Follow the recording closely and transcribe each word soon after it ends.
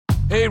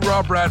Hey,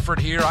 Rob Bradford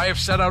here. I have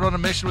set out on a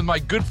mission with my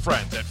good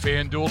friends at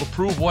FanDuel to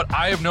prove what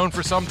I have known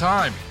for some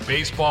time.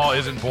 Baseball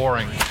isn't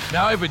boring.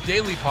 Now I have a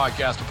daily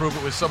podcast to prove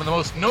it with some of the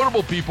most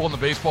notable people in the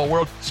baseball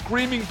world,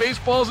 screaming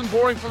baseball isn't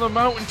boring from the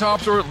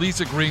mountaintops, or at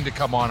least agreeing to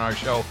come on our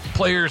show.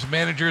 Players,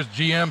 managers,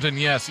 GMs, and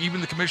yes, even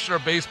the commissioner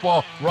of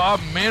baseball, Rob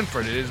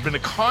Manfred. It has been a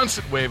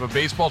constant wave of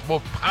baseball's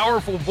most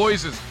powerful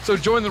voices. So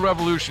join the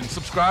revolution.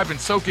 Subscribe and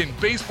soak in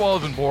Baseball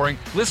Isn't Boring.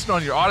 Listen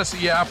on your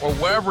Odyssey app or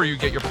wherever you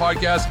get your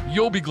podcasts.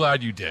 You'll be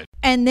glad you did.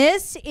 And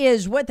this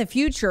is what the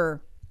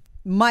future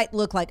might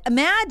look like.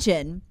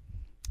 Imagine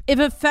if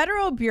a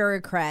federal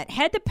bureaucrat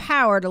had the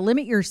power to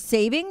limit your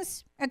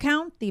savings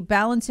account, the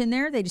balance in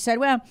there. They decide,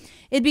 well,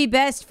 it'd be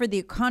best for the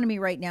economy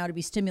right now to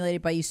be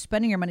stimulated by you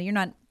spending your money. You're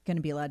not going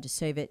to be allowed to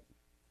save it.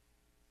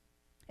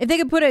 If they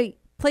could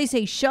place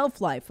a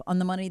shelf life on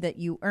the money that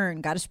you earn,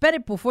 got to spend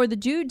it before the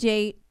due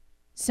date.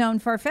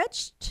 Sound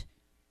far-fetched?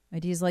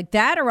 Ideas like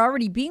that are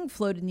already being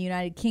floated in the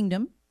United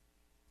Kingdom.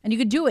 And you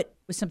could do it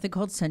with something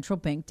called central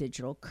bank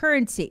digital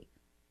currency.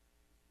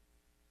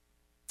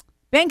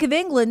 Bank of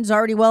England's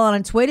already well on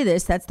its way to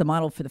this. That's the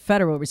model for the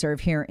Federal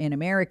Reserve here in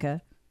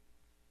America.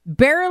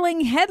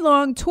 Barreling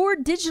headlong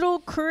toward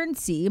digital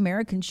currency,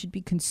 Americans should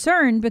be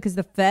concerned because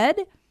the Fed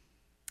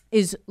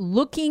is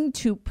looking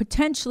to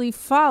potentially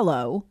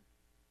follow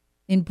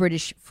in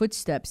British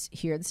footsteps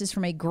here. This is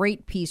from a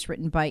great piece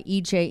written by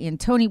E.J.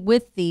 Antoni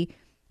with the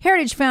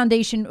Heritage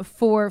Foundation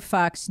for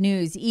Fox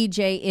News.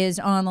 EJ is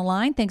on the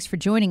line. Thanks for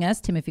joining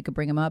us. Tim, if you could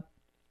bring him up.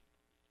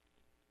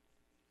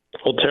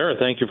 Well, Tara,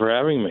 thank you for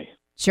having me.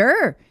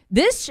 Sure.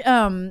 This,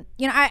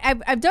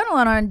 I've done a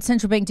lot on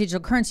central bank digital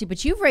currency,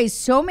 but you've raised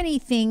so many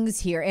things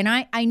here. And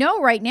I know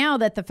right now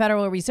that the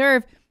Federal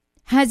Reserve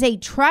has a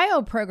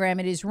trial program.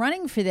 It is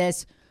running for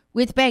this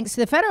with banks.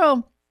 So the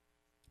Federal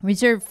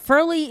Reserve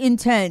fully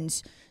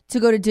intends to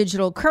go to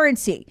digital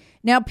currency.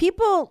 Now,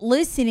 people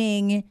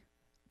listening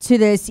to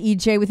this,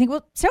 EJ, we think,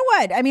 well, so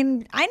what? I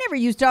mean, I never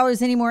use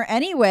dollars anymore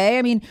anyway.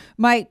 I mean,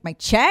 my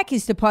check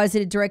is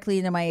deposited directly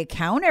into my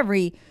account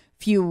every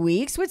few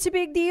weeks. What's the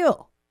big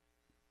deal?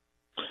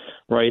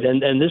 Right.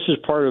 And this is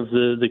part of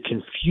the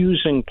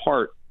confusing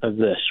part of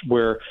this,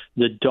 where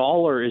the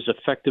dollar is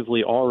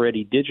effectively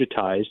already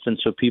digitized. And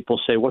so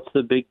people say, what's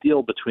the big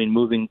deal between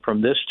moving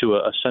from this to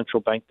a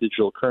central bank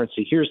digital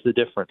currency? Here's the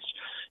difference.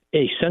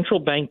 A central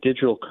bank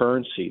digital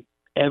currency,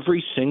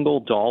 every single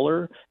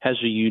dollar has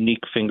a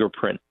unique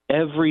fingerprint.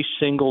 Every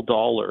single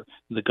dollar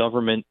the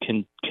government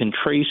can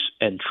trace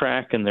and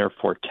track and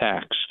therefore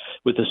tax.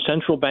 With a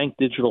central bank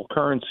digital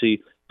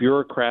currency,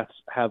 bureaucrats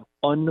have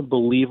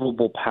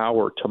unbelievable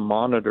power to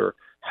monitor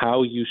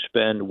how you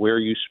spend, where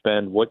you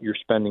spend, what you're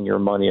spending your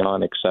money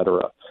on, et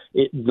cetera.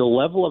 The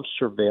level of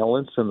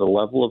surveillance and the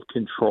level of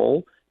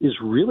control is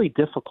really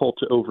difficult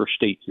to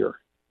overstate here.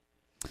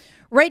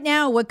 Right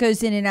now, what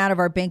goes in and out of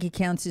our bank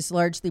accounts is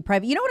largely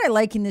private. You know what I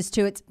liken this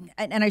to?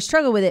 And I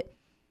struggle with it.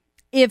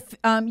 If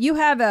you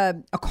have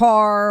a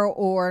car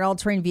or an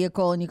all-terrain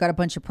vehicle and you got a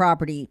bunch of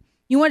property,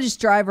 you want to just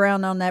drive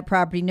around on that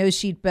property, no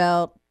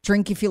seatbelt,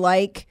 drink if you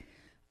like,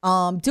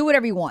 do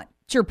whatever you want.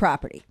 It's your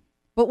property.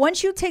 But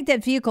once you take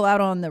that vehicle out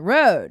on the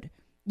road,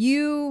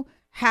 you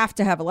have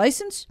to have a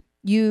license.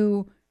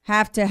 You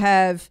have to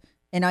have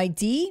an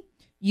ID.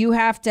 You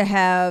have to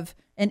have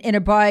and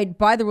abide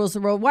by the rules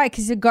of the road. Why?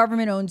 Because the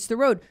government owns the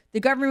road. The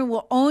government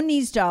will own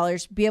these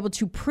dollars, be able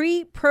to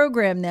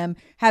pre-program them,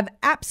 have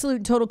absolute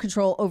and total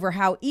control over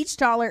how each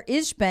dollar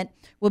is spent,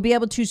 will be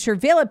able to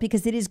surveil it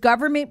because it is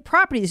government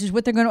property. This is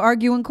what they're going to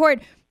argue in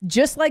court,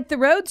 just like the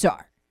roads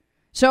are.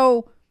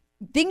 So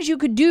things you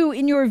could do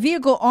in your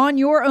vehicle on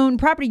your own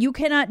property, you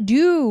cannot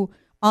do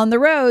on the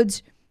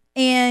roads.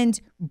 And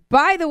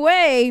by the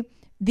way,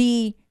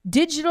 the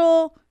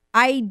Digital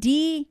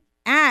ID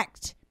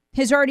Act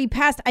has already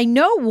passed. I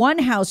know one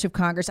house of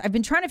Congress. I've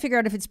been trying to figure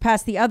out if it's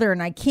passed the other,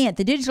 and I can't.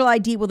 The digital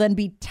ID will then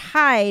be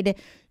tied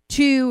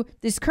to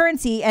this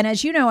currency. And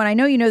as you know, and I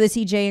know you know this,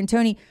 EJ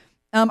Antoni,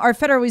 our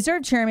Federal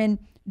Reserve Chairman,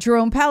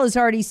 Jerome Powell, has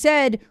already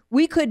said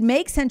we could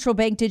make central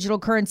bank digital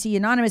currency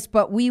anonymous,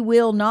 but we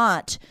will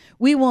not.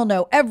 We will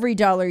know every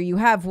dollar you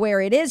have, where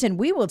it is, and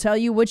we will tell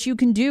you what you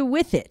can do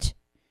with it.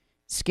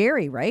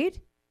 Scary, right?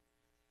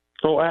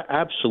 Oh,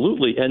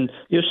 absolutely. And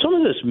some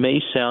of this may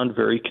sound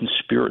very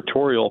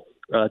conspiratorial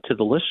to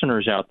the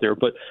listeners out there,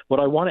 but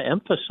what I want to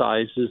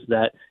emphasize is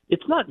that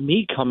it's not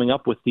me coming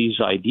up with these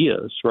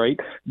ideas, right?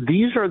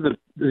 These are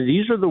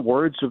the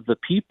words of the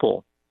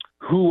people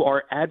who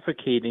are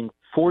advocating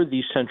for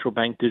these central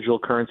bank digital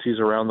currencies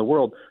around the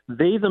world.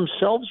 They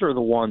themselves are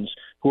the ones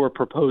who are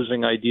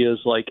proposing ideas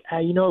like,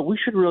 hey, we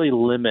should really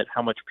limit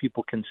how much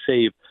people can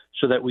save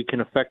so that we can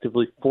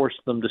effectively force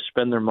them to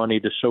spend their money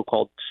to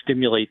so-called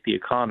stimulate the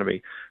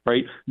economy,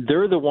 right?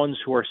 They're the ones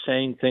who are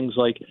saying things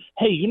like,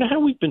 hey, you know how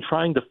we've been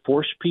trying to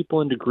force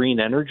people into green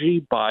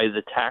energy by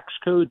the tax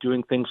code,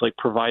 doing things like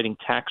providing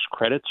tax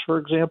credits, for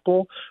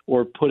example,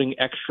 or putting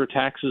extra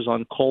taxes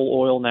on coal,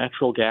 oil,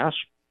 natural gas?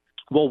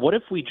 Well, what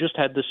if we just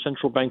had this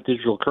central bank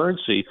digital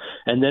currency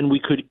and then we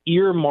could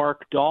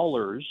earmark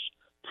dollars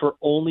for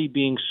only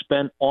being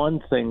spent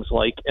on things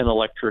like an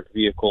electric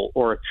vehicle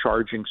or a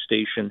charging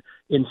station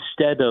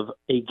instead of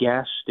a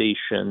gas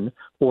station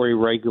or a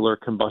regular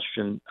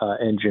combustion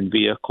engine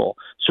vehicle.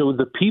 So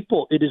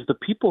it is the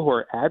people who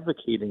are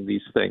advocating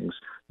these things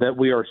that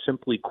we are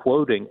simply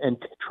quoting and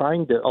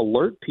trying to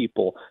alert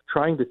people,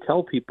 trying to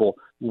tell people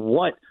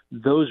what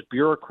those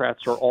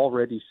bureaucrats are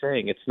already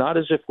saying. It's not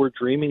as if we're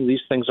dreaming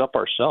these things up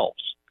ourselves.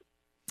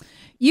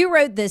 You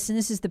wrote this, and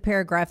this is the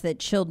paragraph that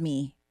chilled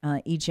me,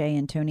 EJ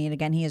and Tony. And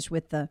again, he is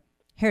with the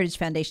Heritage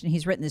Foundation.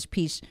 He's written this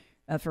piece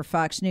for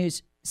Fox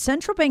News.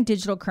 Central bank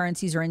digital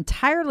currencies are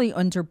entirely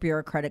under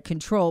bureaucratic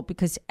control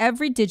because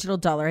every digital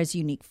dollar has a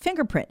unique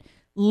fingerprint.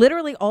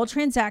 Literally all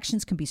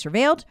transactions can be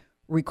surveilled,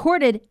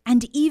 recorded,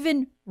 and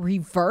even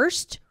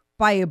reversed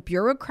by a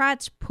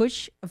bureaucrat's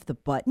push of the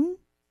button.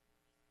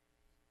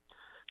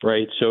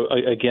 Right. So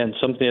again,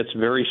 something that's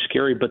very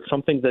scary, but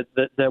something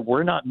that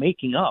we're not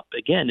making up.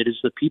 Again, it is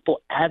the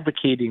people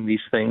advocating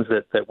these things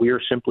that we are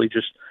simply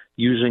just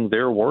using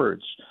their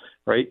words.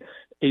 Right.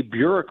 A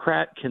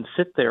bureaucrat can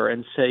sit there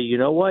and say, you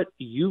know what,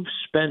 you've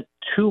spent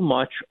too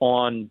much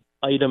on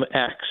item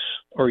X,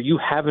 or you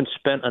haven't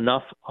spent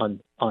enough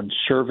on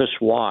service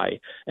Y.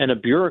 And a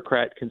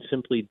bureaucrat can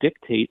simply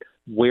dictate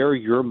where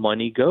your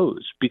money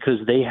goes because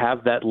they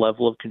have that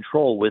level of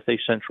control with a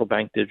central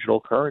bank digital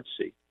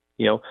currency.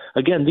 You know,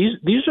 again,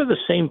 these are the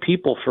same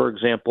people, for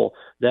example,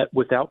 that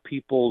without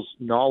people's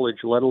knowledge,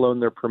 let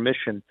alone their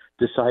permission,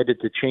 decided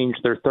to change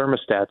their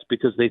thermostats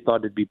because they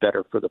thought it'd be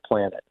better for the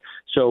planet.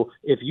 So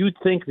if you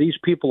think these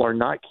people are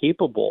not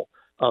capable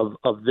of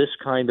this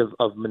kind of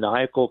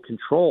maniacal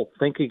control,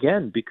 think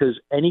again, because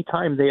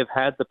anytime they have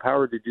had the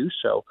power to do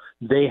so,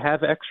 they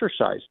have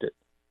exercised it.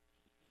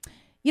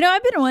 You know,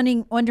 I've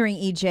been wondering,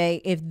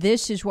 EJ, if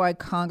this is why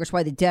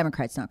the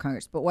Democrats, not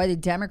Congress, but why the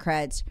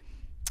Democrats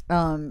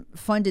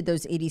funded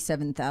those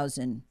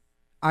 87,000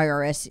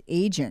 IRS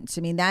agents.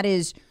 I mean, that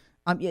is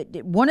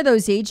one of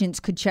those agents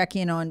could check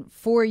in on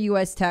 4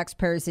 U.S.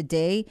 taxpayers a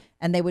day,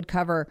 and they would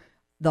cover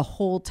the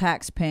whole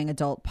tax-paying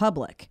adult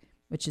public,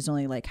 which is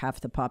only like half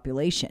the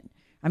population.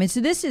 I mean,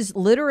 so this is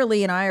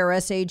literally an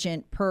IRS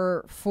agent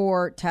per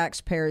 4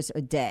 taxpayers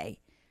a day.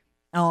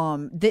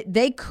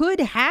 They could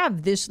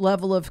have this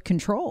level of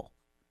control.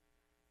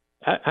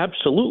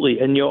 Absolutely,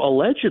 and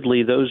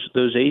allegedly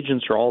those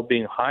agents are all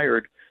being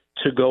hired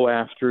to go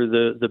after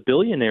the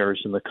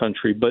billionaires in the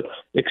country. But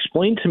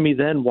explain to me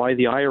then why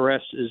the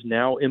IRS is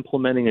now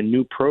implementing a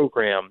new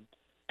program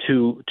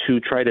to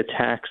try to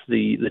tax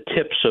the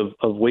tips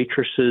of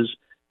waitresses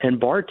and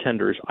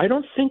bartenders. I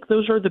don't think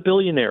those are the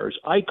billionaires.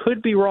 I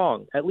could be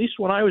wrong. At least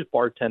when I was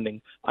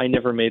bartending, I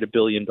never made $1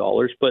 billion,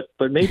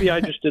 but maybe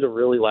I just did a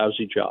really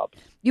lousy job.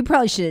 You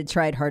probably should have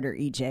tried harder,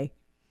 EJ.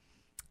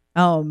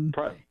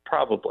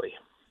 Probably.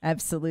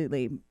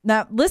 Absolutely.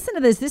 Now, listen to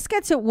this. This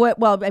gets at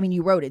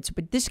you wrote it,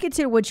 but this gets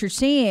at what you're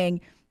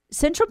saying.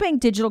 Central bank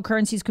digital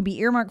currencies could be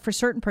earmarked for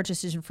certain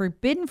purchases and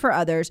forbidden for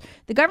others.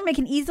 The government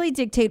can easily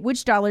dictate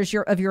which dollars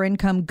of your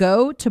income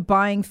go to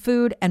buying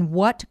food and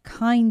what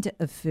kind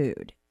of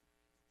food.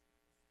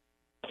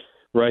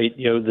 Right.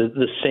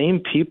 The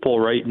same people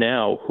right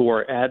now who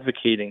are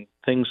advocating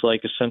things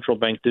like a central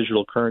bank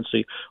digital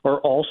currency are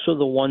also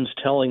the ones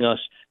telling us,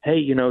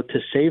 hey, to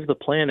save the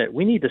planet,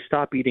 we need to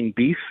stop eating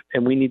beef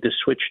and we need to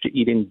switch to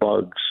eating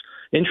bugs.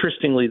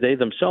 Interestingly, they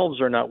themselves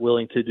are not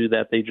willing to do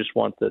that. They just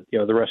want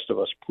the rest of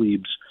us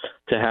plebes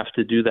to have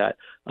to do that.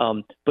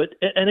 But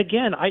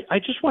again, I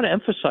just want to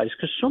emphasize,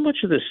 because so much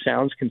of this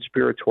sounds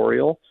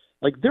conspiratorial.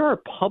 Like, there are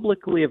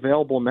publicly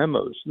available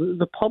memos.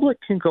 The public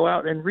can go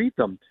out and read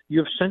them. You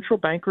have central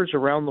bankers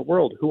around the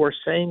world who are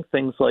saying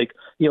things like,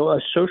 a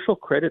social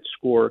credit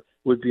score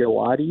would be a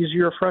lot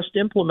easier for us to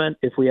implement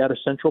if we had a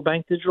central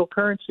bank digital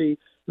currency.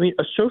 I mean,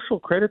 a social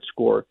credit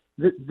score,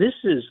 this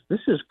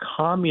is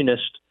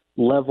communist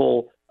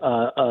level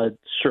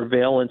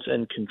surveillance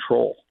and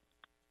control.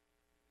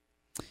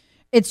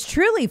 It's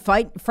truly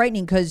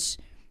frightening because,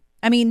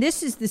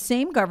 this is the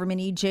same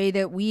government, EJ,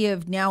 that we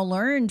have now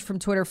learned from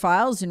Twitter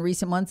files in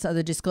recent months,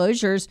 other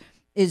disclosures,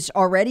 is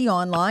already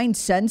online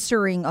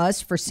censoring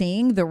us for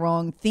saying the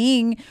wrong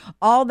thing.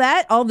 All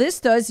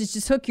this does is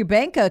just hook your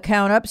bank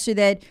account up so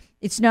that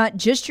it's not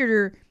just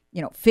your,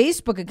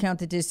 Facebook account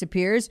that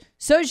disappears.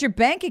 So is your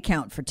bank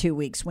account for 2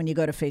 weeks when you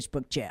go to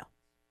Facebook jail.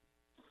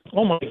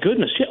 Oh, my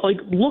goodness. Yeah,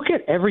 look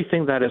at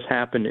everything that has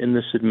happened in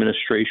this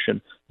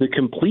administration, the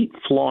complete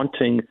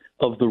flaunting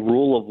of the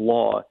rule of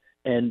law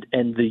and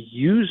the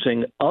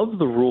using of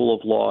the rule of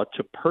law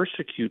to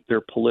persecute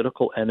their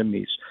political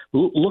enemies.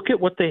 Look at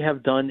what they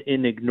have done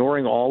in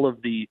ignoring all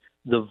of the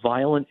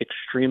violent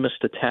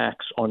extremist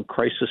attacks on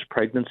crisis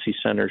pregnancy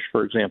centers,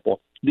 for example.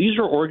 These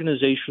are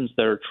organizations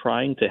that are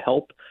trying to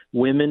help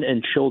women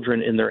and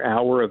children in their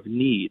hour of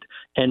need.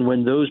 And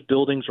when those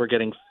buildings are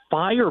getting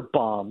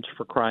firebombed,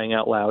 for crying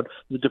out loud,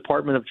 the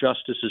Department of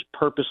Justice is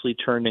purposely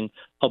turning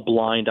a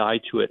blind eye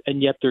to it.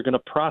 And yet they're going to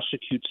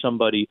prosecute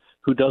somebody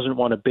who doesn't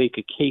want to bake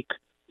a cake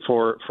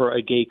for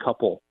a gay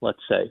couple, let's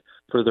say.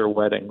 for their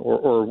wedding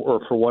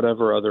or for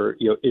whatever other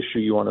issue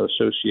you want to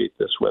associate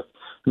this with.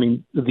 I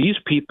mean, these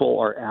people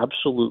are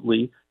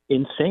absolutely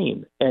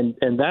insane, and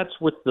that's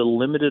with the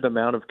limited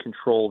amount of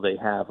control they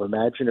have.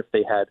 Imagine if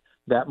they had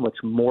that much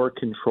more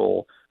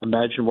control.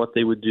 Imagine what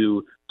they would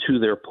do to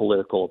their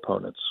political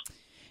opponents.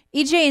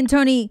 EJ and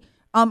Tony,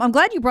 I'm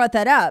glad you brought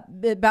that up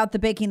about the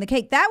baking the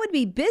cake. That would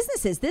be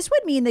businesses. This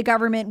would mean the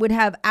government would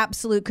have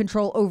absolute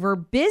control over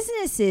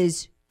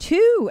businesses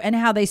too, and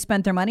how they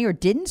spent their money or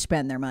didn't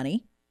spend their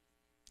money,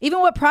 even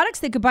what products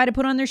they could buy to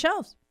put on their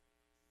shelves.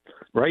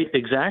 Right,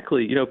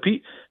 exactly.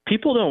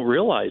 People don't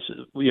realize,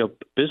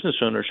 business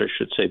owners, I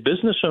should say,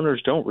 business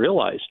owners don't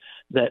realize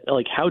that,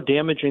 like, how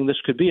damaging this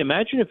could be.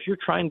 Imagine if you're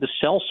trying to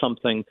sell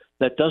something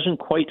that doesn't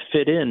quite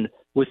fit in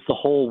with the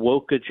whole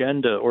woke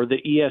agenda or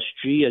the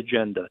ESG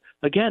agenda.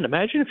 Again,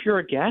 imagine if you're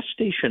a gas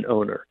station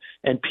owner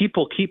and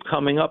people keep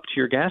coming up to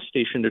your gas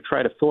station to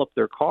try to fill up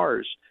their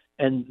cars,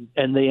 and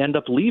they end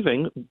up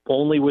leaving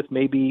only with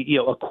maybe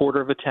a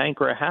quarter of a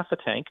tank or a half a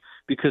tank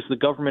because the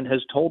government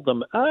has told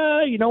them,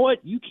 you know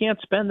what, you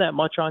can't spend that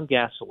much on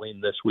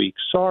gasoline this week.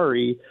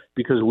 Sorry,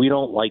 because we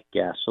don't like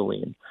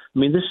gasoline. I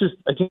mean, this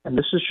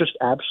is just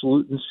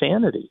absolute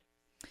insanity.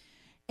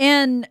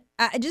 And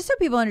just so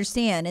people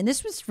understand, and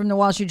this was from the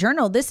Wall Street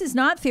Journal, this is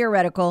not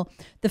theoretical.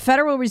 The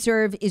Federal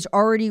Reserve is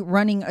already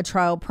running a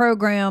trial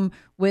program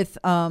with,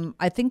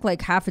 I think,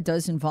 like half a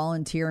dozen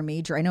volunteer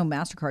major, I know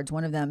MasterCard's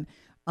one of them,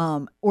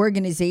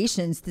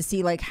 organizations to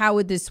see, like, how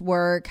would this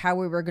work? How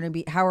are we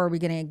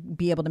going to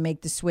be able to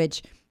make the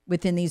switch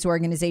within these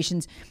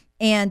organizations?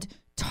 And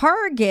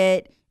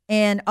Target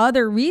and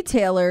other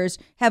retailers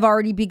have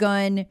already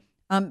begun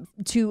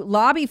to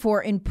lobby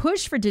for and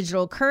push for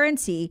digital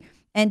currency.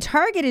 And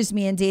Target is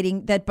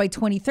mandating that by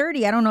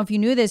 2030, I don't know if you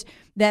knew this,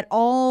 that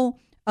all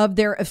of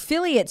their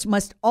affiliates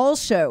must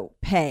also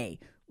pay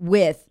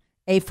with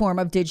a form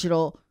of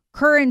digital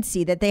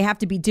currency, that they have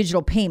to be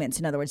digital payments.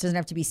 In other words, it doesn't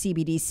have to be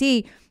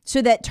CBDC,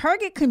 so that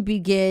Target can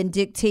begin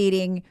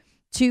dictating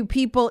to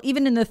people,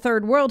 even in the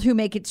third world, who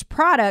make its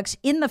products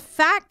in the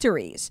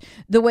factories,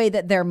 the way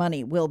that their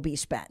money will be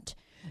spent.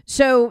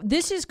 So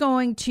this is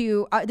going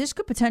to, this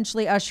could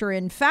potentially usher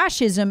in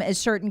fascism, as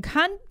certain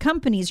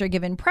companies are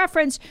given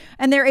preference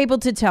and they're able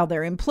to tell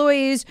their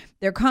employees,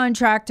 their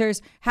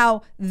contractors,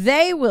 how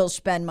they will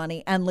spend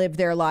money and live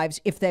their lives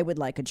if they would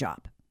like a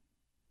job.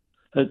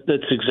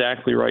 That's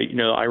exactly right.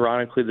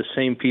 Ironically, the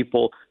same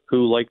people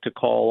who like to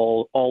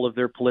call all of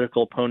their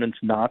political opponents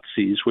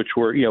Nazis, which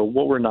were,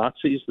 what were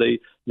Nazis?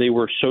 They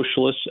were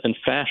socialists and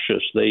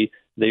fascists.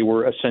 They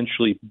were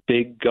essentially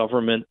big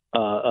government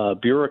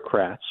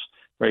bureaucrats,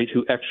 right,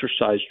 who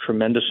exercised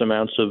tremendous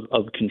amounts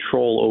of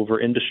control over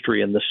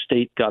industry, and the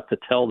state got to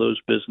tell those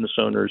business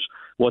owners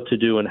what to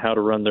do and how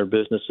to run their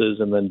businesses,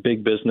 and then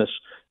big business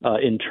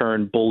in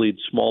turn bullied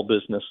small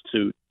business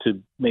to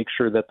make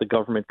sure that the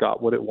government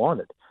got what it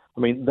wanted. I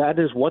mean, that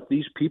is what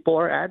these people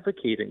are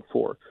advocating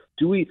for.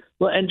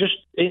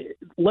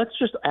 Let's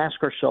just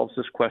ask ourselves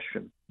this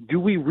question. Do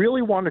we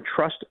really want to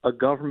trust a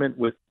government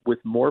with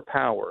more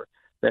power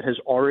that has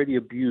already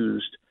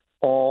abused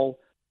all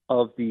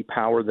of the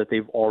power that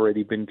they've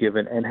already been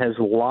given and has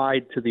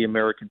lied to the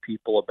American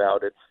people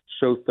about it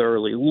so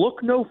thoroughly?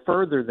 Look no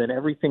further than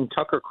everything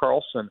Tucker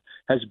Carlson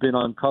has been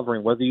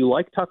uncovering, whether you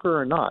like Tucker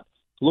or not.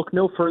 Look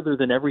no further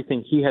than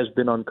everything he has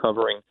been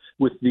uncovering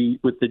with the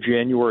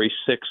January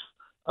 6th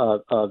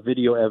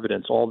video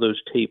evidence, all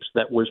those tapes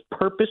that was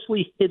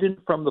purposely hidden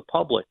from the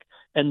public.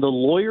 And the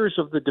lawyers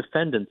of the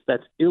defendants,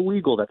 that's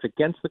illegal. That's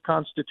against the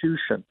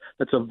Constitution.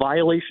 That's a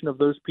violation of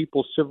those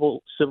people's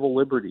civil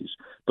liberties.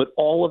 But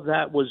all of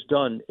that was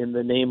done in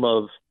the name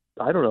of,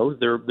 I don't know,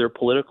 their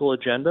political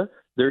agenda,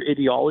 their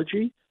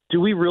ideology.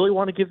 Do we really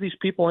want to give these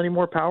people any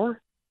more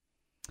power?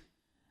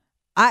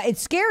 It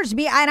scares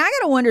me. And I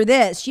got to wonder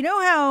this. You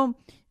know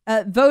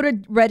how voter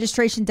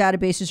registration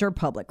databases are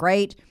public,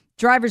 right?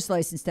 Driver's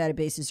license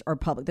databases are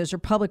public. Those are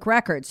public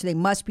records, so they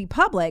must be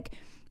public.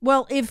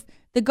 Well, if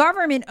the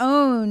government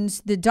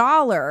owns the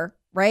dollar,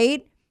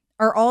 right,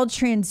 are all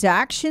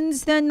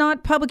transactions then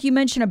not public? You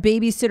mentioned a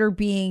babysitter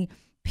being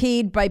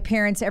paid by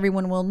parents.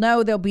 Everyone will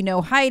know. There'll be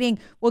no hiding.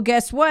 Well,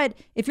 guess what?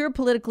 If you're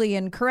politically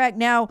incorrect,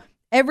 now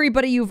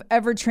everybody you've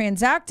ever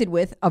transacted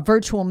with, a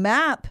virtual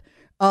map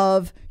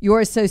of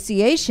your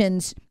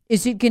associations,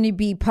 is it going to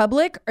be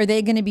public? Are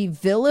they going to be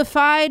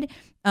vilified?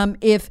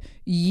 If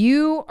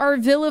you are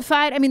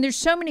vilified? I mean, there's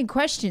so many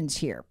questions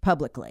here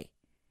publicly.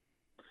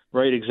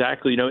 Right,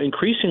 exactly.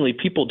 Increasingly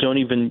people don't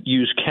even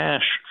use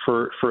cash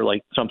for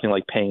like something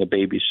like paying a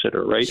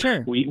babysitter, right?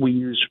 Sure. We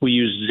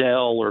use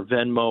Zelle or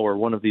Venmo or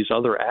one of these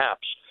other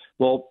apps.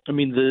 Well, I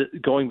mean,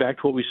 going back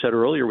to what we said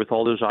earlier with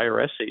all those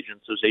IRS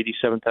agents, those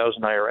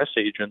 87,000 IRS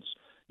agents,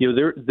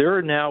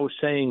 they're now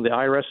saying, the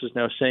IRS is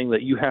now saying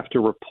that you have to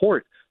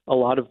report a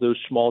lot of those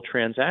small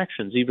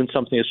transactions, even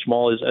something as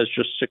small as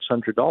just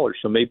 $600.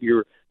 So maybe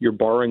you're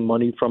borrowing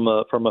money from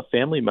a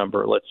family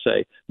member, let's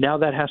say. Now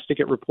that has to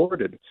get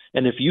reported.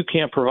 And if you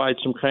can't provide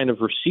some kind of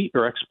receipt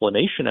or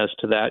explanation as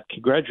to that,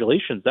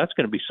 congratulations, that's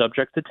going to be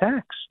subject to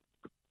tax.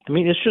 I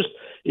mean, it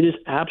is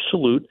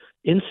absolute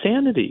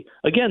Insanity.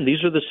 Again,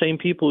 these are the same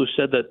people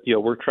who said that,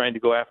 we're trying to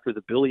go after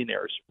the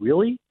billionaires.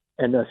 Really?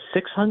 And a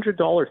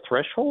 $600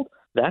 threshold?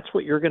 That's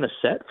what you're going to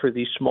set for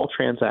these small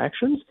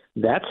transactions?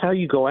 That's how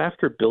you go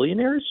after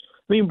billionaires?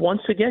 I mean,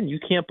 once again, you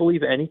can't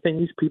believe anything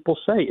these people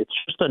say. It's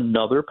just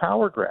another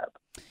power grab.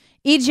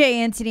 EJ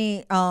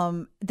Antony,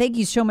 thank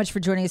you so much for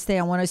joining us today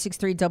on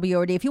 106.3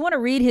 WORD. If you want to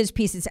read his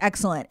piece, it's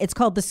excellent. It's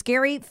called The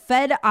Scary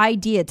Fed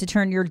Idea to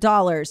Turn Your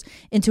Dollars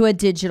into a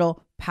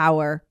Digital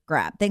Power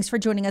Grab. Thanks for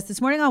joining us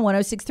this morning on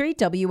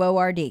 106.3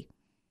 WORD.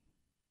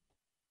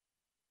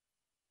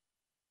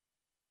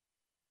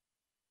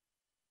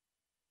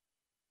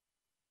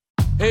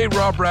 Hey,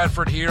 Rob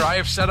Bradford here. I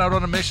have set out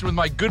on a mission with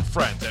my good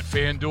friends at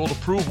FanDuel to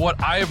prove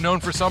what I have known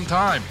for some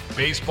time.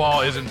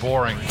 Baseball isn't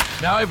boring.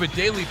 Now I have a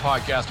daily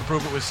podcast to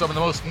prove it with some of the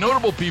most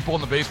notable people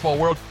in the baseball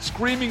world,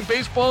 screaming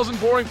baseball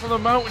isn't boring from the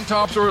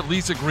mountaintops, or at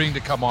least agreeing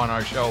to come on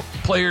our show.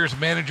 Players,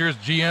 managers,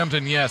 GMs,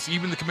 and yes,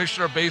 even the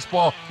commissioner of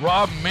baseball,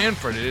 Rob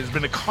Manfred. It has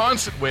been a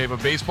constant wave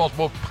of baseball's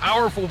most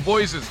powerful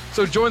voices.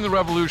 So join the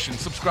revolution.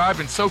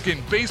 Subscribe and soak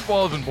in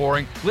Baseball Isn't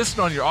Boring.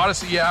 Listen on your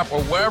Odyssey app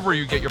or wherever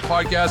you get your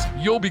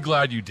podcasts. You'll be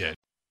glad you did.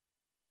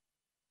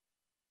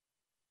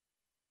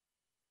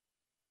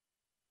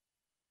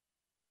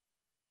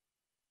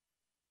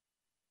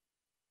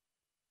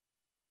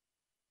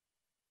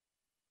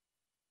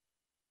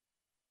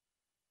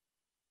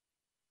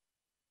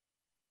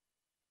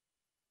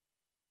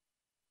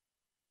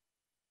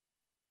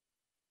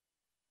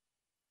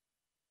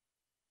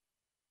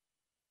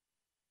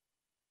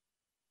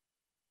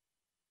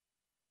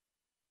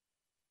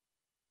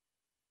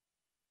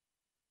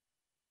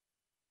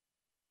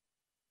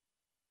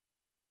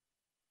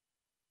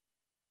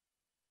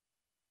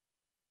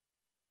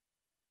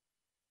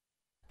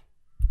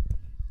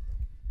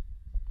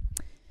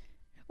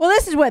 Well,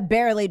 this is what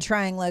barely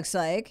trying looks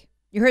like.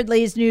 You heard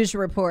Lee's news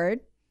report.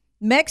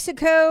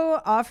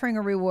 Mexico offering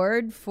a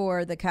reward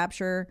for the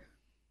capture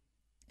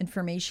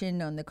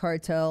information on the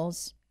cartel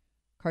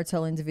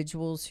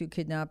individuals who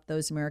kidnapped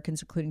those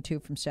Americans, including 2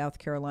 from South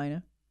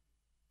Carolina.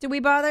 Do we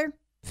bother?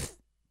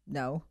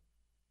 No.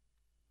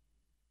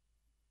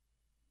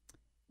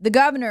 The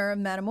governor of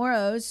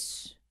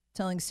Matamoros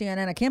telling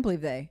CNN, I can't believe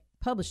they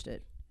published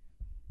it,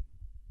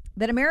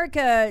 that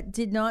America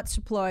did not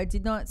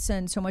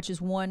send so much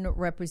as one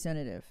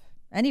representative,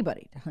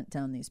 anybody, to hunt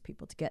down these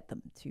people, to get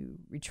them, to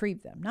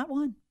retrieve them. Not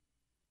one.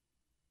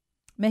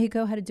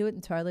 Mexico had to do it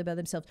entirely by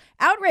themselves.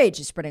 Outrage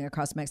is spreading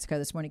across Mexico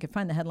this morning. You can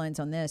find the headlines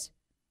on this.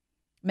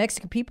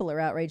 Mexican people are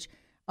outraged.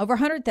 Over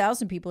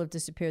 100,000 people have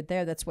disappeared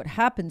there. That's what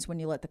happens when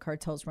you let the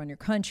cartels run your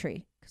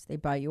country, because they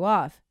buy you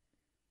off.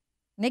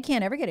 And they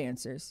can't ever get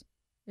answers.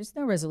 There's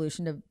no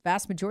resolution to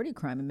vast majority of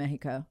crime in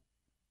Mexico.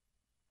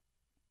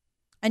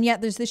 And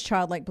yet there's this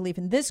childlike belief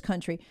in this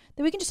country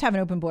that we can just have an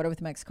open border with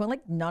Mexico. And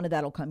like none of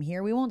that will come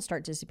here. We won't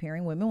start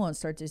disappearing. Women won't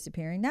start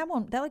disappearing. That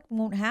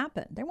won't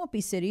happen. There won't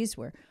be cities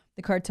where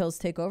the cartels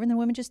take over and then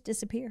women just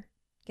disappear,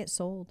 get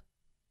sold.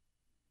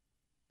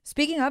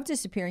 Speaking of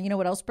disappearing, you know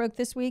what else broke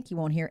this week? You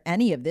won't hear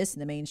any of this in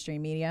the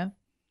mainstream media.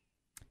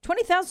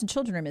 20,000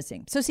 children are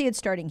missing. So see, it's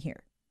starting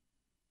here.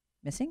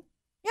 Missing?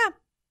 Yeah,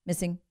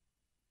 missing.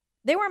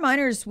 They were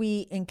minors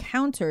we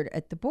encountered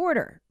at the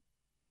border.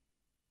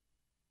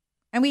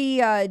 And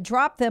we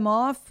dropped them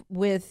off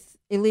with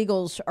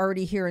illegals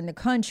already here in the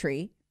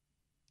country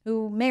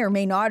who may or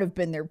may not have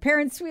been their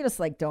parents. We just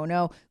don't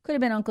know. Could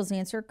have been uncle's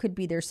answer. Could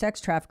be their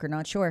sex trafficker.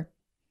 Not sure.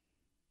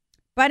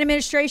 Biden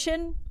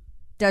administration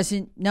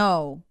doesn't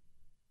know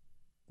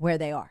where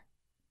they are.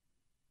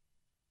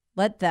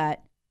 Let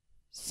that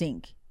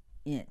sink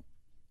in.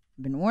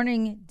 I've been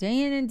warning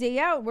day in and day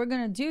out, we're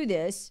going to do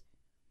this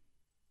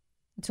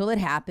until it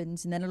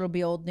happens, and then it'll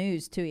be old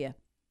news to you.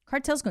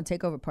 Cartel's going to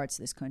take over parts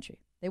of this country.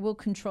 They will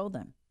control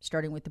them,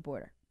 starting with the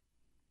border.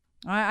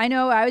 I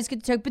know, I always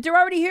get to talk, but they're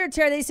already here,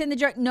 Tara. They send the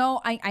drug. No,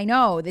 I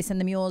know. They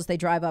send the mules. They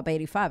drive up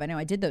 85. I know.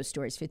 I did those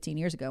stories 15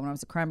 years ago when I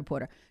was a crime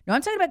reporter. No,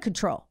 I'm talking about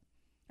control.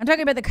 I'm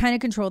talking about the kind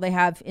of control they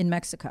have in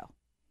Mexico.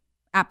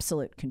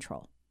 Absolute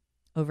control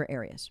over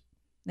areas.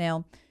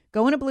 Now,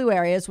 go into blue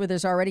areas where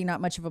there's already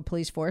not much of a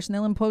police force, and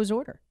they'll impose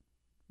order.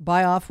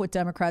 Buy off what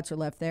Democrats are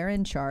left there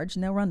in charge,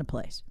 and they'll run the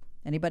place.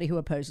 Anybody who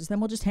opposes them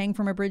will just hang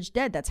from a bridge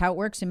dead. That's how it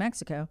works in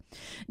Mexico.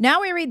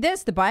 Now we read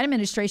this. The Biden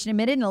administration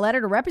admitted in a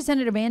letter to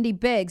Representative Andy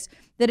Biggs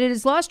that it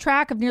has lost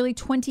track of nearly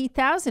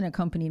 20,000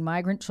 accompanied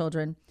migrant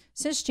children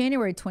since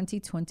January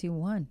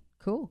 2021.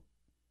 Cool.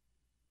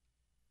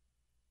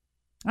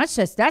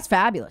 That's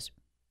fabulous.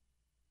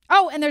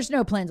 Oh, and there's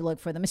no plan to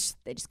look for them.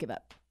 They just give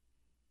up.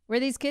 Where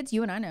are these kids?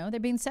 You and I know. They're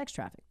being sex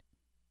trafficked.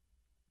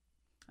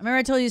 Remember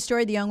I told you the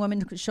story of the young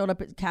woman who showed up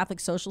at Catholic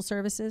Social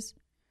Services?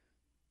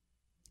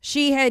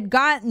 She had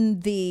gotten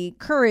the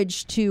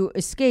courage to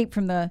escape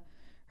from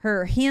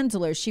her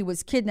handler. She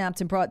was kidnapped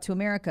and brought to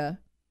America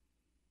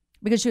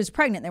because she was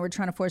pregnant. They were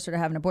trying to force her to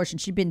have an abortion.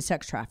 She'd been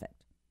sex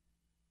trafficked.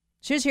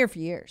 She was here for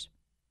years.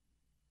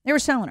 They were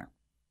selling her.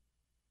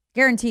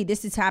 Guaranteed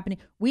this is happening.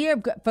 We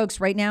have got folks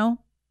right now.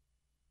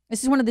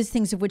 This is one of those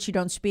things of which you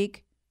don't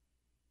speak.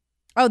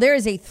 Oh, there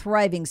is a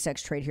thriving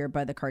sex trade here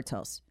by the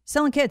cartels.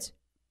 Selling kids.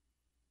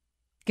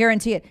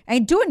 Guarantee it.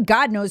 And doing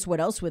God knows what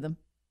else with them.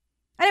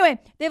 Anyway,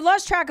 they've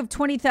lost track of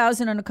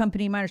 20,000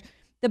 unaccompanied minors.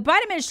 The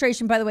Biden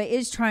administration, by the way,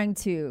 is trying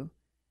to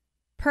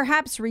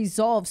perhaps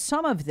resolve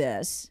some of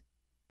this.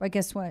 But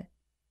guess what?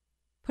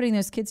 Putting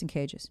those kids in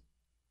cages.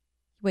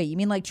 Wait, you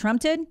mean like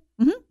Trump did?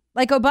 Mm-hmm.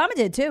 Like Obama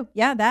did too.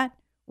 Yeah, that.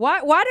 Why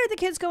do the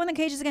kids go in the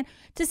cages again?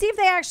 To see if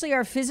they actually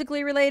are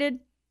physically related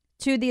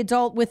to the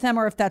adult with them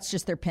or if that's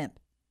just their pimp.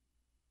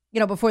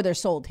 Before they're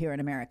sold here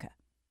in America.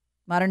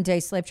 Modern day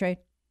slave trade.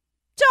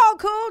 It's all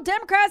cool.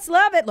 Democrats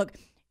love it. Look,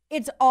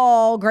 it's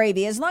all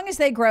gravy. As long as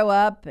they grow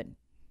up and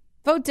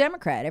vote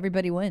Democrat,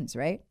 everybody wins,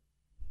 right?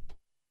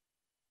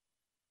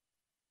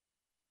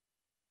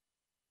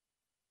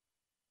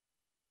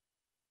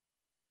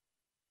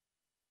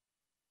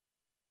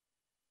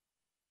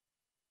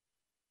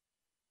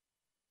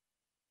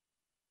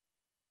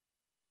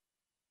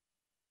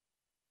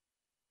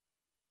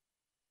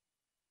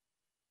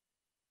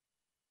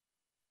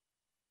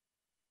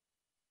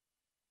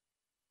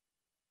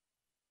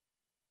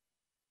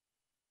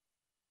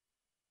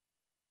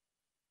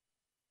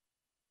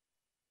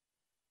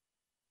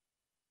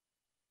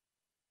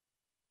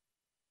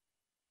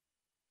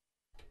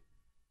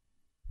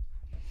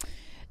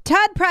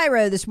 Todd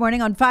Pryro this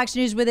morning on Fox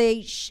News with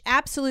a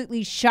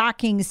absolutely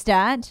shocking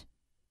stat.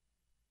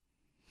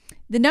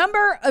 The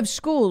number of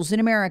schools in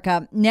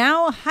America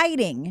now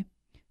hiding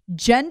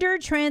gender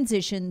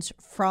transitions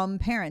from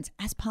parents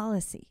as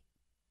policy.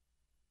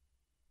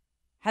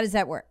 How does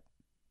that work?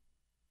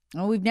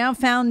 Well, we've now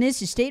found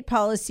this is state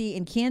policy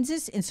in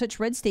Kansas and such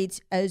red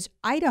states as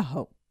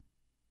Idaho.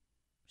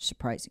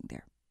 Surprising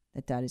there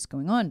that is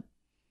going on.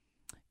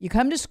 You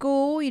come to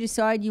school, you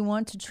decide you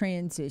want to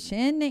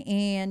transition,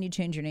 and you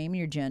change your name and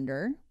your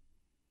gender.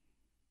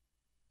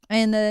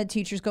 And the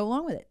teachers go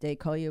along with it. They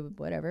call you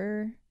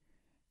whatever.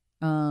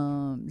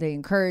 They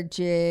encourage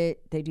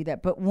it. They do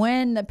that. But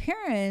when the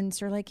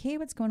parents are like, hey,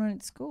 what's going on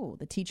at school?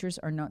 The teachers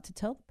are not to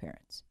tell the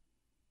parents.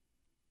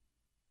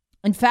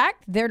 In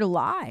fact, they're to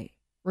lie.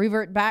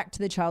 Revert back to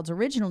the child's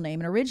original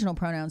name and original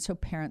pronouns so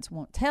parents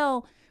won't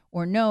tell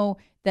or know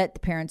that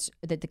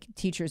the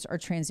teachers are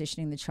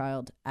transitioning the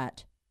child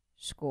at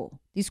school.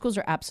 These schools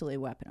are absolutely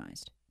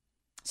weaponized.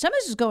 Some of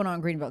this is going on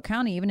in Greenville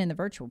County, even in the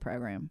virtual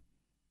program.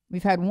 We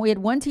had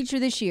one teacher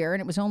this year,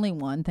 and it was only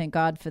one. Thank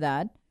God for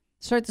that.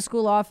 Start the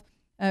school off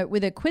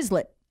with a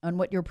Quizlet on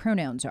what your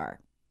pronouns are.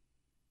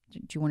 Do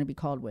you want to be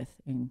called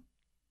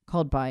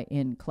by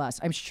in class?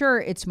 I'm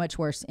sure it's much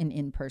worse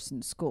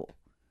in-person school.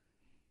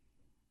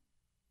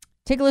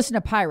 Take a listen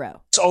to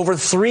Pyro. Over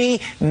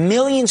 3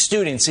 million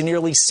students in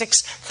nearly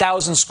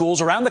 6,000 schools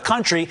around the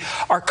country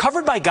are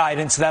covered by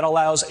guidance that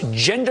allows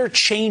gender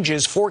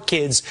changes for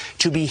kids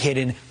to be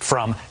hidden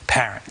from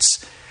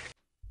parents.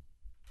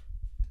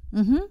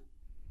 Mm-hmm.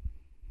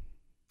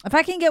 If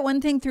I can get one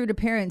thing through to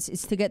parents,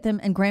 it's to get them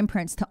and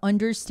grandparents to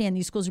understand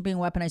these schools are being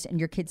weaponized and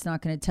your kid's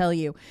not going to tell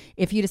you.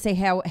 If you just say,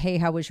 hey,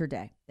 how was your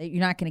day?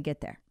 You're not going to get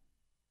there.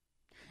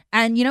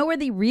 And you know where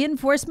the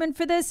reinforcement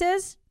for this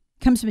is?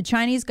 Comes from the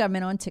Chinese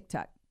government on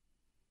TikTok.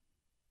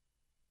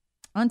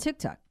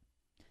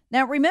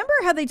 Now, remember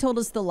how they told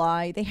us the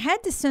lie? They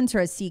had to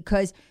censor us,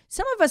 because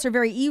some of us are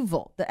very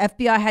evil. The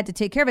FBI had to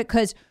take care of it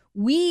because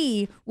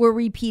we were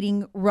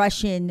repeating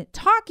Russian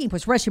talking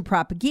points, Russian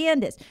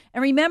propagandists.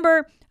 And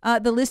remember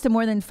the list of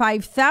more than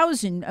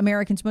 5,000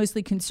 Americans,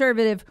 mostly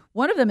conservative.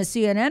 One of them a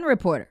CNN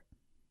reporter,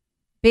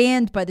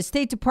 banned by the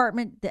State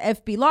Department, the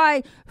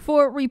FBI,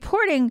 for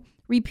repeating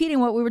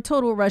what we were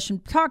told were Russian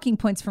talking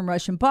points from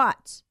Russian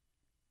bots.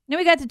 Then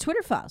we got to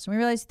Twitter files and we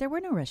realized there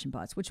were no Russian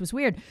bots, which was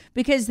weird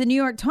because the New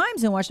York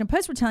Times and Washington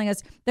Post were telling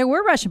us there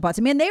were Russian bots.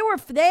 I mean, they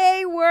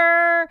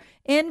were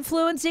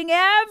influencing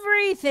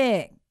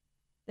everything.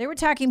 They were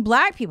attacking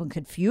black people and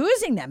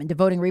confusing them into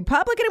voting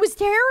Republican. It was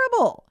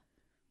terrible.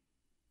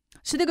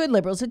 So the good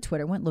liberals at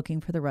Twitter went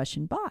looking for the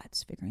Russian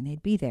bots, figuring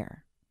they'd be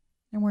there.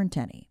 There weren't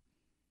any.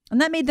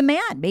 And that made them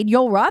mad, made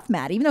Yoel Roth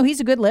mad, even though he's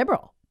a good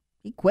liberal.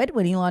 He quit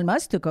when Elon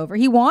Musk took over.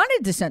 He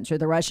wanted to censor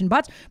the Russian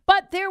bots,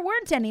 but there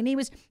weren't any. And he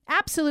was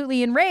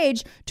absolutely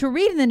enraged to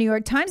read in the New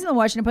York Times and the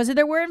Washington Post that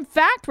there were, in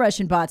fact,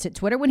 Russian bots at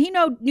Twitter when he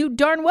knew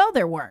darn well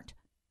there weren't.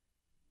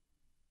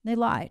 They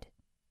lied.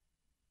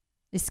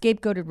 They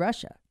scapegoated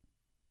Russia.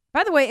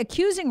 By the way,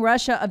 accusing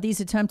Russia of these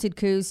attempted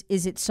coups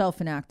is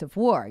itself an act of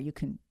war. You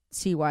can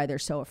see why they're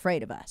so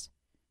afraid of us.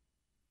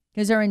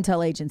 Because our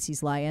intel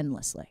agencies lie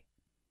endlessly.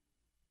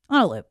 On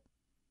a loop.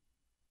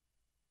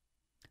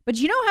 But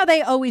you know how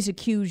they always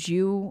accuse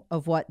you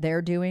of what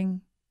they're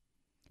doing?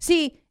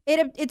 See,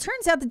 it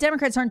turns out the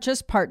Democrats aren't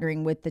just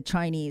partnering with the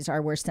Chinese,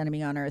 our worst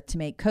enemy on earth, to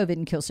make COVID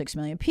and kill 6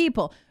 million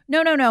people.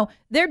 No.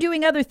 They're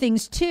doing other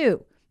things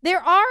too.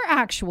 There are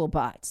actual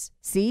bots,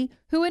 see,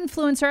 who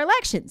influence our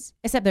elections,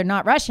 except they're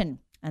not Russian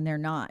and they're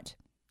not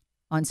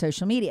on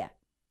social media.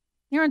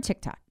 They're on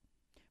TikTok.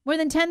 More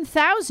than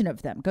 10,000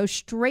 of them go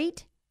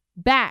straight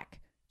back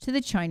to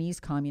the Chinese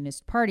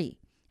Communist Party.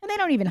 And they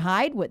don't even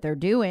hide what they're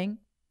doing.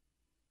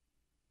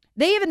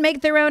 They even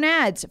make their own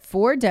ads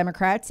for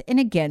Democrats and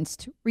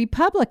against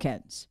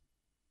Republicans.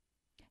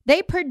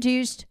 They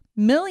produced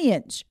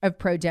millions of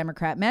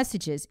pro-Democrat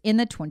messages in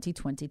the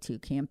 2022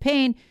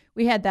 campaign.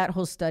 We had that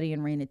whole study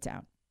and ran it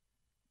down.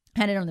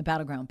 Had it on the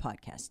Battleground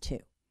podcast, too.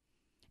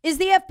 Is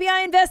the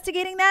FBI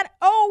investigating that?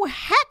 Oh,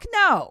 heck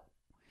no.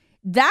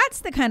 That's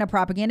the kind of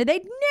propaganda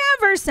they'd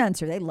never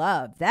censor. They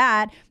love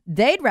that.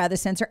 They'd rather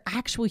censor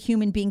actual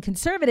human being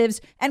conservatives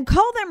and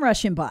call them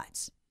Russian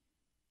bots.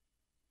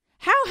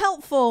 How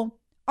helpful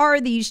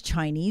are these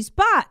Chinese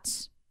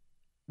bots?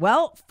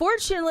 Well,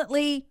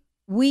 fortunately,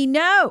 we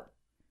know.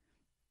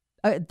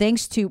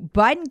 Thanks to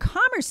Biden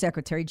Commerce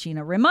Secretary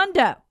Gina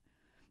Raimondo.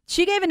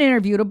 She gave an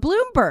interview to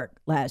Bloomberg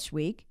last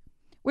week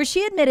where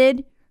she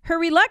admitted her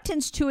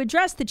reluctance to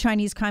address the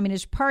Chinese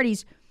Communist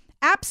Party's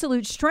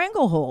absolute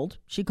stranglehold,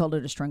 she called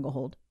it a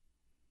stranglehold,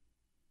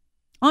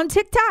 on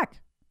TikTok.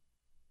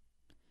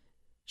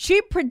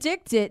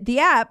 The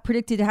app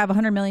predicted to have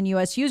 100 million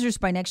U.S. users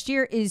by next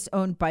year, is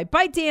owned by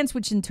ByteDance,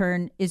 which in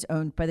turn is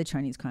owned by the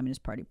Chinese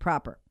Communist Party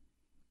proper.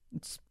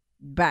 It's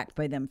backed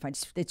by them.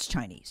 It's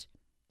Chinese.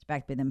 It's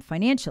backed by them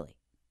financially.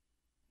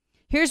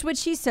 Here's what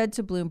she said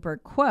to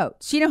Bloomberg,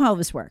 quote, so you know how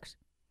this works.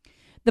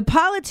 The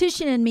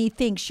politician in me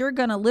thinks you're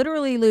going to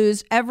literally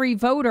lose every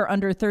voter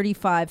under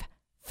 35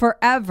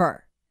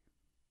 forever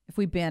if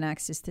we ban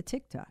access to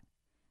TikTok.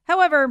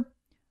 However,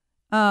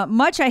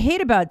 much I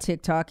hate about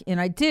TikTok, and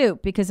I do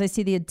because I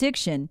see the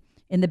addiction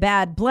in the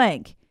bad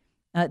blank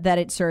that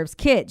it serves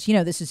kids. You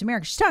know, this is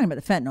America. She's talking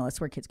about the fentanyl.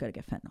 That's where kids go to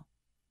get fentanyl.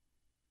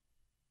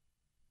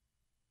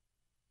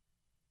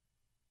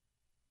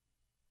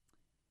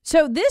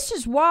 So this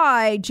is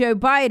why Joe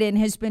Biden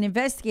has been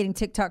investigating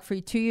TikTok for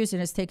 2 years and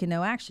has taken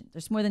no action.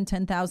 There's more than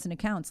 10,000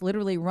 accounts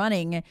literally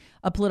running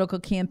a political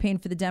campaign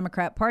for the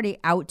Democrat Party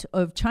out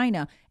of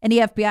China. And the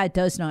FBI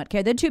does not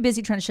care. They're too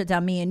busy trying to shut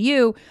down me and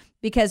you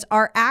because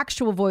our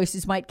actual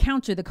voices might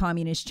counter the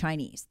communist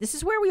Chinese. This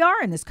is where we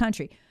are in this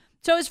country.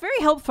 So it's very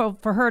helpful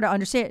for her to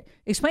understand,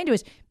 explain to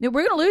us, that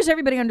we're going to lose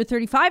everybody under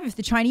 35 if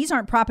the Chinese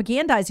aren't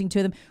propagandizing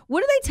to them.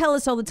 What do they tell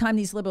us all the time,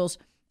 these liberals,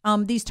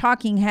 these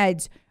talking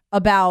heads,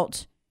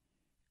 about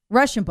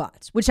Russian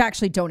bots, which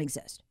actually don't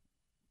exist?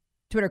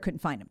 Twitter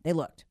couldn't find them. They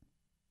looked.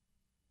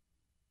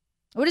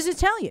 What does it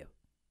tell you?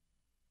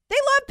 They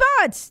love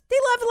bots. They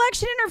love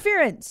election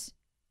interference.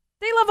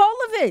 They love all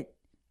of it.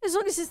 As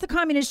long as it's the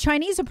communist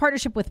Chinese in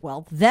partnership with,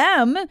 well,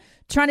 them,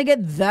 trying to get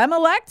them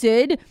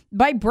elected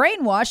by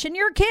brainwashing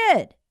your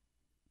kid.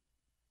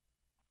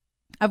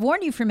 I've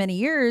warned you for many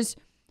years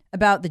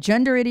about the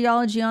gender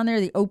ideology on there,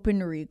 the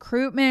open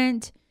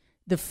recruitment,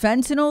 the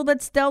fentanyl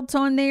that's dealt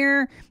on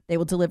there. They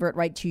will deliver it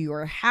right to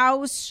your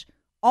house.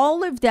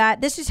 All of that.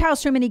 This is how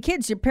so many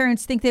kids, your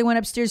parents think they went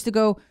upstairs to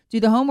go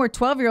do the homework.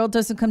 12-year-old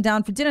doesn't come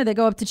down for dinner. They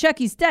go up to check.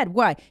 He's dead.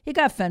 Why? He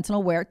got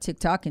fentanyl. Where?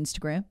 TikTok,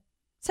 Instagram.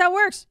 That's how it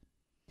works.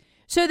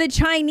 So the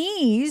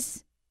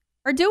Chinese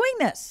are doing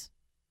this.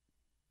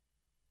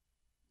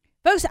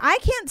 Folks, I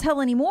can't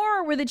tell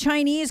anymore where the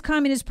Chinese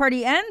Communist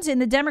Party ends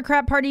and the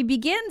Democrat Party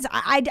begins.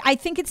 I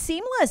think it's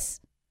seamless.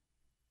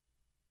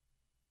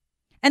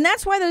 And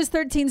that's why those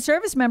 13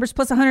 service members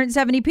plus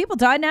 170 people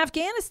died in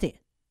Afghanistan.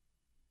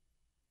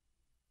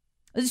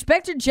 The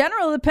Inspector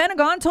General of the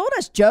Pentagon told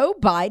us Joe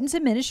Biden's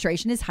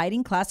administration is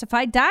hiding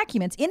classified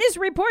documents in his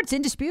reports,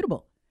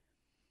 indisputable.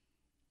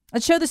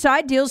 Let's show the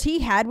side deals he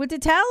had with the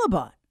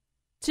Taliban.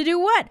 To do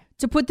what?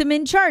 To put them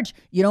in charge.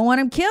 You don't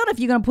want them killed if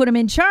you're going to put them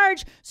in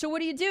charge. So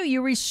what do?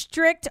 You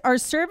restrict our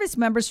service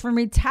members from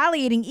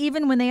retaliating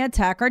even when they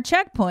attack our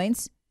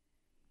checkpoints.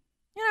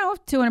 You know,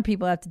 if 200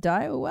 people have to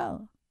die, oh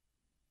well.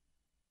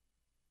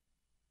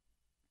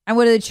 And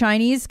what do the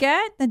Chinese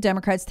get? The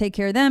Democrats take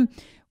care of them.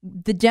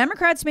 The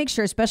Democrats make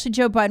sure, especially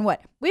Joe Biden,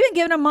 what? We've been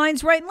giving them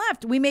mines right and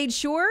left. We made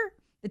sure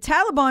the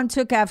Taliban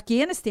took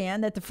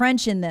Afghanistan, that the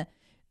French and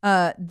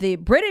the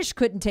British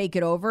couldn't take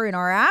it over in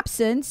our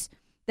absence,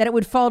 that it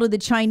would fall to the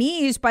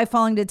Chinese by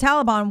falling to the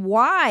Taliban.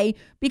 Why?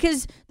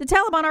 Because the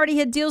Taliban already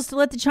had deals to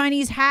let the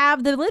Chinese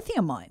have the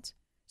lithium mines.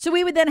 So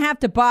we would then have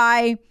to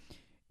buy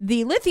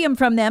the lithium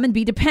from them and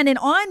be dependent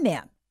on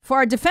them for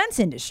our defense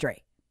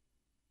industry.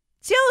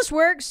 See how this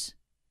works?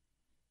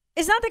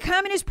 It's not the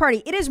Communist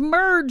Party. It is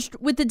merged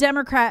with the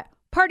Democrat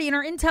Party, and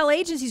our intel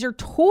agencies are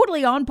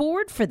totally on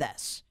board for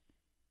this.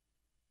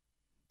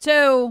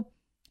 So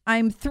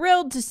I'm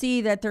thrilled to see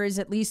that there is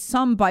at least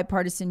some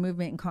bipartisan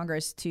movement in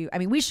Congress to, I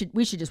mean, we should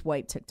just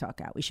wipe TikTok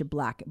out. We should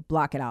block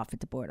it off at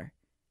the border.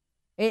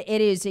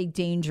 It is a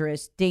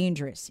dangerous,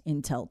 dangerous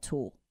intel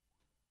tool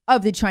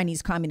of the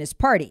Chinese Communist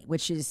Party,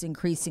 which is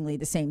increasingly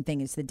the same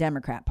thing as the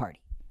Democrat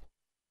Party.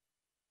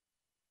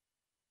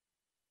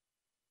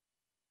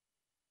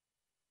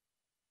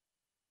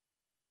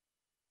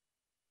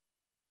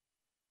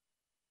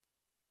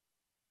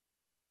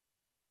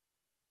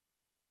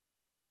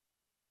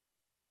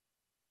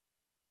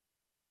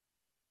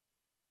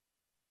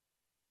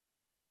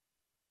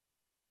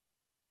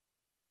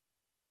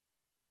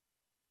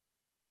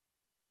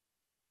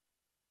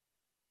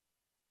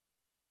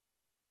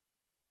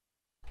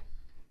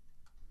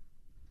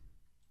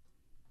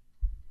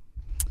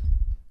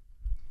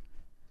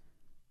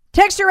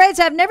 Texture writes,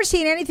 I've never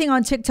seen anything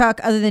on TikTok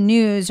other than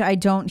news. I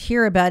don't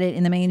hear about it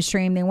in the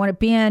mainstream. They want it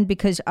banned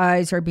because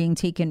eyes are being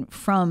taken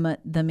from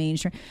the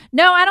mainstream.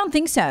 No, I don't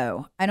think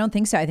so. I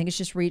think it's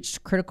just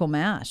reached critical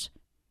mass.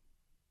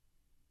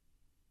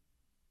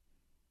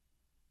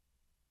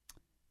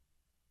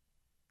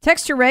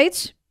 Texture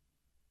writes,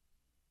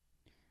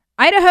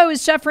 Idaho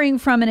is suffering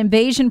from an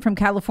invasion from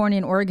California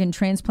and Oregon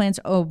transplants.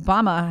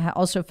 Obama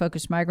also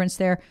focused migrants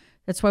there.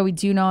 That's why we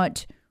do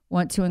not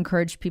want to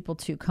encourage people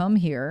to come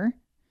here.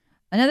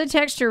 Another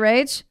texture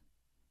writes,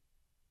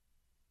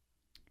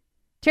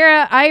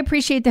 Tara, I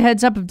appreciate the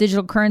heads up of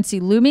digital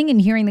currency looming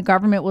and hearing the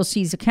government will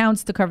seize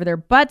accounts to cover their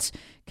butts.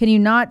 Can you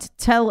not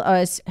tell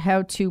us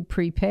how to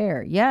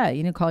prepare? Yeah,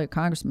 you need to call your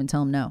congressman and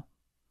tell him no.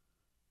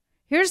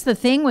 Here's the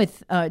thing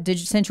with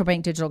central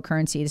bank digital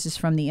currency. This is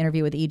from the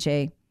interview with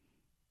EJ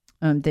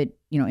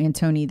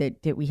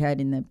Antoni that we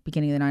had in the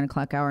beginning of the 9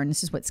 o'clock hour. And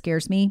this is what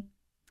scares me,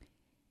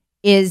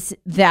 is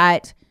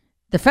that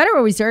the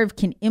Federal Reserve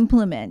can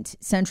implement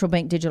central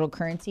bank digital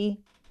currency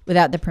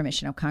without the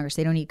permission of Congress.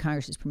 They don't need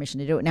Congress's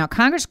permission to do it. Now,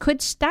 Congress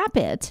could stop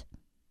it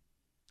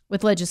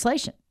with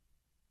legislation.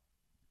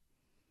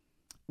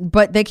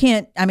 But they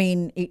can't,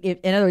 in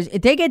other words,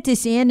 if they get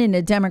this in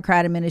a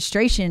Democrat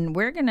administration,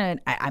 we're going to,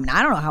 I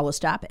don't know how we'll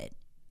stop it.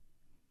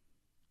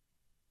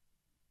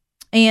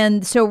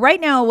 And so right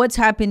now what's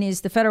happened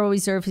is the Federal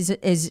Reserve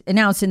is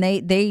announced, and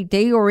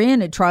they are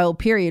in a trial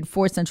period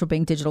for central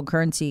bank digital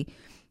currency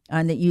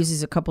that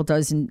uses a couple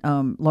dozen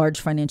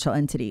large financial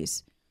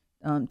entities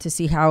to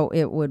see how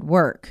it would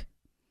work.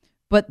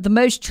 But the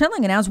most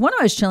chilling announcement, one of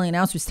the most chilling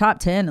announcements, top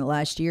 10 in the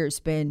last year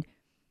has been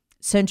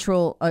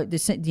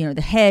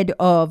the head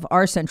of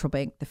our central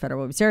bank, the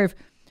Federal Reserve,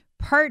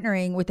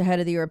 partnering with the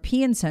head of the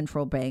European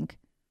Central Bank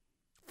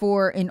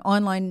for an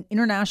online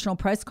international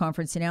press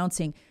conference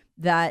announcing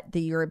that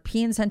the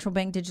European Central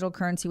Bank digital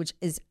currency, which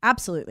is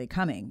absolutely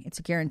coming, it's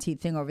a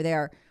guaranteed thing over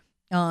there,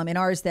 and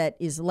ours that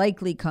is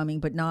likely coming,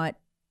 but not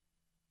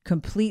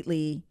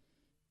completely.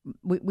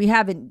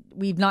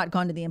 We've not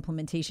gone to the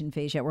implementation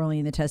phase yet. We're only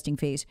in the testing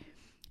phase.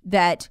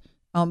 That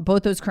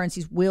both those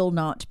currencies will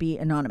not be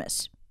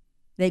anonymous.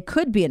 They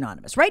could be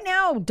anonymous. Right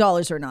now,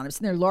 dollars are anonymous,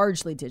 and they're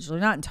largely digital.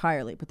 Not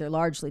entirely, but they're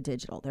largely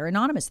digital. They're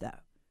anonymous, though.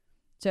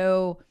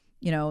 So,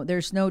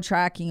 there's no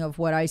tracking of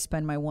what I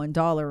spend my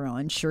 $1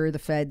 on. Sure, the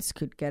feds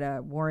could get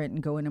a warrant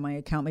and go into my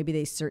account. Maybe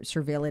they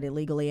surveil it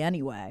illegally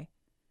anyway.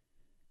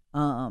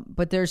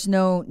 But there's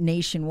no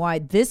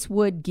nationwide. This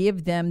would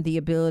give them the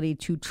ability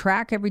to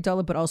track every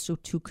dollar, but also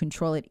to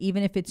control it,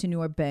 even if it's in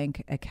your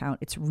bank account.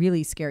 It's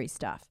really scary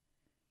stuff.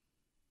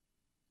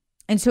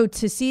 And so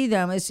to see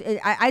them, I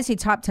say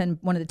top 10,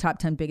 one of the top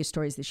 10 biggest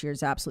stories this year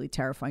is absolutely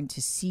terrifying.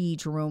 To see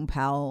Jerome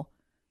Powell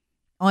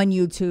on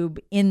YouTube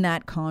in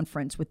that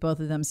conference with both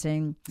of them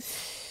saying,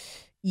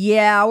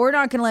 yeah, we're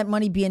not going to let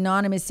money be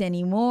anonymous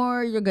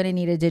anymore. You're going to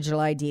need a digital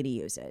ID to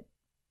use it.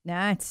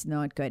 That's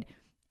not good.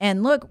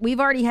 And look, we've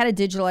already had a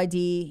digital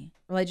ID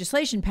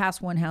legislation pass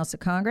one house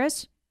of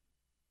Congress.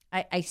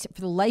 I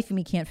for the life of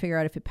me, can't figure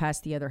out if it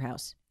passed the other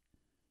house.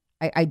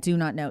 I do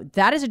not know.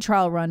 That is a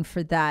trial run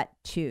for that,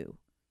 too.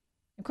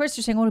 Of course,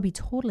 they're saying, oh, it'll be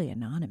totally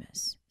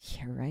anonymous.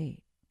 Yeah, right.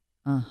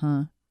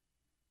 Uh-huh.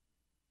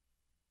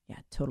 Yeah,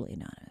 totally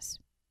anonymous.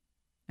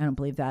 I don't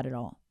believe that at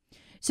all.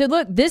 So,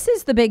 look, this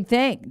is the big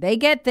thing. They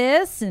get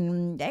this,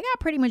 and they got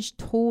pretty much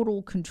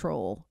total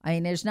control. I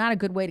mean, there's not a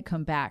good way to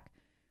come back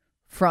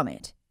from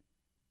it.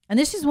 And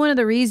this is one of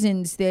the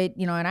reasons that,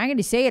 and I'm going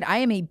to say it, I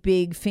am a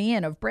big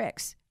fan of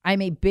BRICS.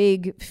 I'm a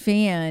big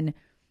fan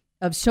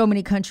of so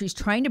many countries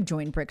trying to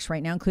join BRICS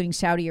right now, including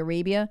Saudi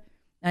Arabia.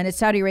 And it's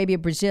Saudi Arabia,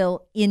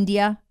 Brazil,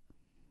 India,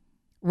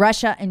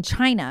 Russia, and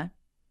China.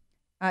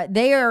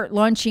 They are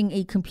launching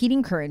a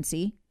competing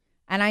currency.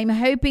 And I'm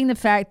hoping the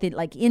fact that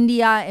like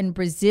India and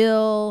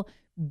Brazil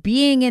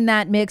being in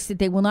that mix, that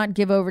they will not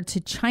give over to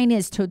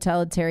China's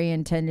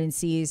totalitarian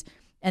tendencies,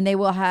 and they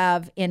will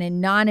have an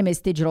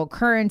anonymous digital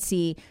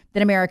currency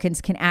that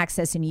Americans can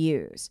access and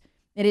use.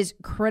 It is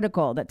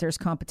critical that there's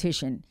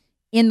competition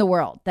in the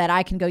world, that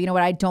I can go, you know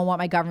what, I don't want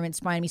my government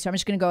spying me, so I'm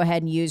just going to go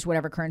ahead and use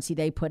whatever currency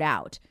they put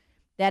out.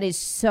 That is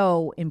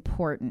so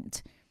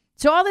important.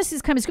 So all this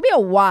is coming. It's going to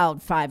be a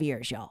wild 5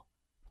 years, y'all.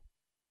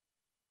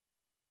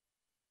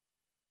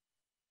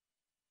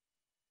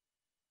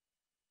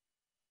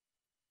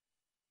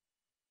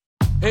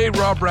 Hey,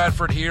 Rob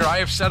Bradford here. I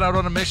have set out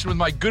on a mission with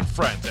my good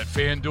friends at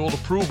FanDuel to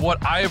prove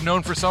what I have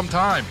known for some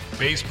time.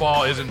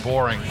 Baseball isn't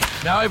boring.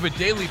 Now I have a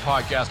daily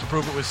podcast to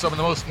prove it with some of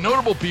the most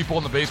notable people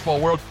in the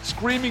baseball world,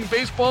 screaming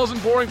baseball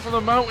isn't boring from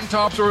the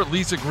mountaintops, or at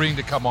least agreeing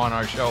to come on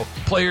our show.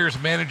 Players,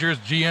 managers,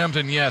 GMs,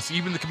 and yes,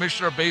 even the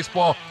commissioner of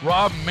baseball,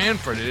 Rob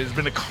Manfred. It has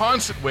been a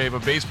constant wave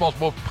of baseball's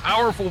most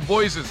powerful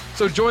voices.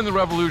 So join the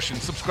revolution.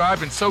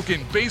 Subscribe and soak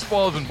in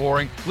Baseball Isn't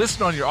Boring.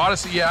 Listen on your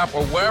Odyssey app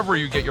or wherever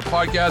you get your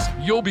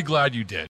podcasts. You'll be glad you did.